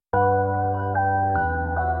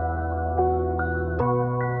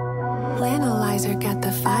Laser got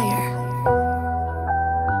the fire.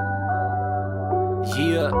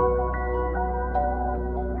 Yeah.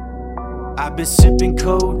 I've been sipping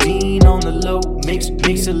codeine on the low. Mix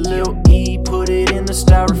a little E, put it in the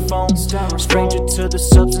styrofoam. Stranger to the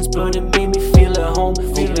substance, but it made me feel at home.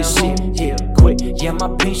 Feel this shit here quick. Yeah, my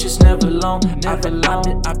patience never long. I've been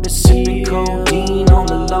sipping codeine on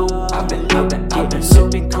the low. I've been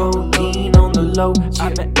sipping codeine on the low. I've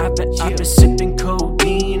been sipping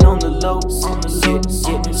codeine on the low.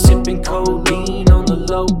 Yeah, sipping codeine on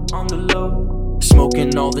the low.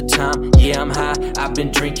 Smoking all the time, yeah I'm high. I've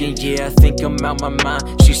been drinking, yeah I think I'm out my mind.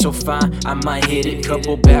 She's so fine, I might hit it.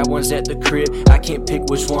 Couple bad ones at the crib, I can't pick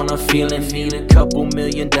which one I'm feeling. Couple $1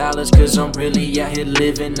 million, cause I'm really out here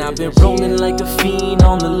living. I've been rolling like a fiend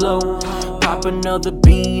on the low. Pop another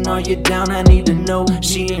bean, are you down? I need to know.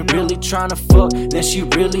 She ain't really tryna fuck, then she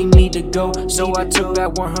really need to go. So I took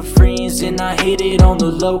out one of her friends and I hit it on the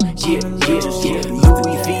low. Yeah.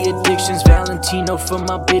 Louis V addictions, Valentino for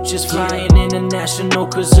my bitches. Flying international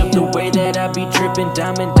cause of the way that I be dripping.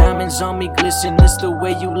 Diamonds on me glisten. It's the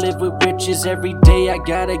way you live with riches. Every day I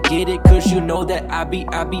gotta get it cause you know that I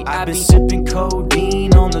been sipping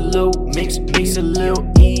codeine on the low. Mix a little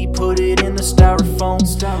E, put it in the styrofoam.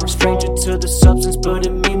 Stranger to the substance, but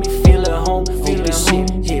it made me feel at home. Feel this shit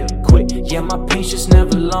here quick. Yeah, my patience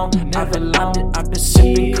never long. I've been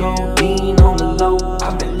sipping codeine on the low.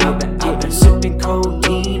 I've been sipping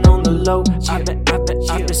codeine on the low.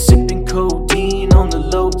 I've been sipping codeine on the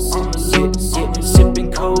low. Yeah,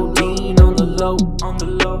 sipping codeine on the low.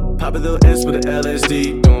 Pop a little S with the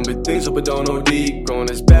LSD. Doing big things, hope I don't OD. Growing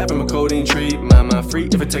this bad from a codeine tree. Mind free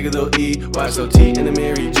if I take a little E. YSOT in the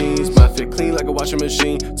Mary jeans. My fit clean like a washing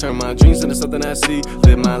machine. Turn my dreams into something I see.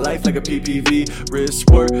 Live my life like a PPV. Wrist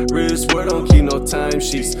work, don't keep no time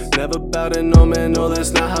sheets. Never bow to no man, no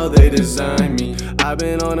that's not how they design me. I've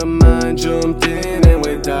been on a mind, jumped in and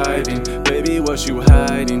went diving. Baby, what you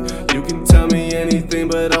hiding? You can tell me anything,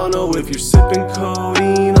 but I don't know if you're sipping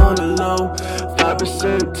codeine on the low.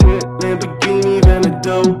 5% tint, Lamborghini,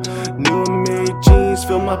 Venado. New and made jeans,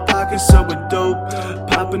 fill my pockets up with dope.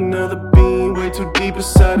 Pop another bean, way too deep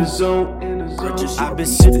inside the zone. I've been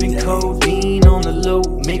sipping codeine on the low.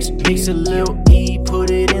 Mix a little E, put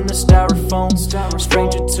it in the styrofoam.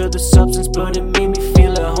 Stranger to the substance, but it made me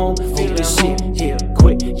feel at home. Feel this shit here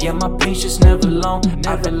quick. Yeah, my patience never long.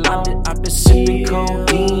 I've been sipping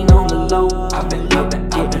codeine on the low. I've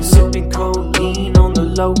been sipping codeine on the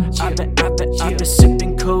low. I've been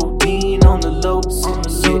sipping codeine on the low.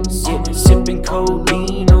 Yeah, sipping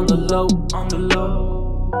codeine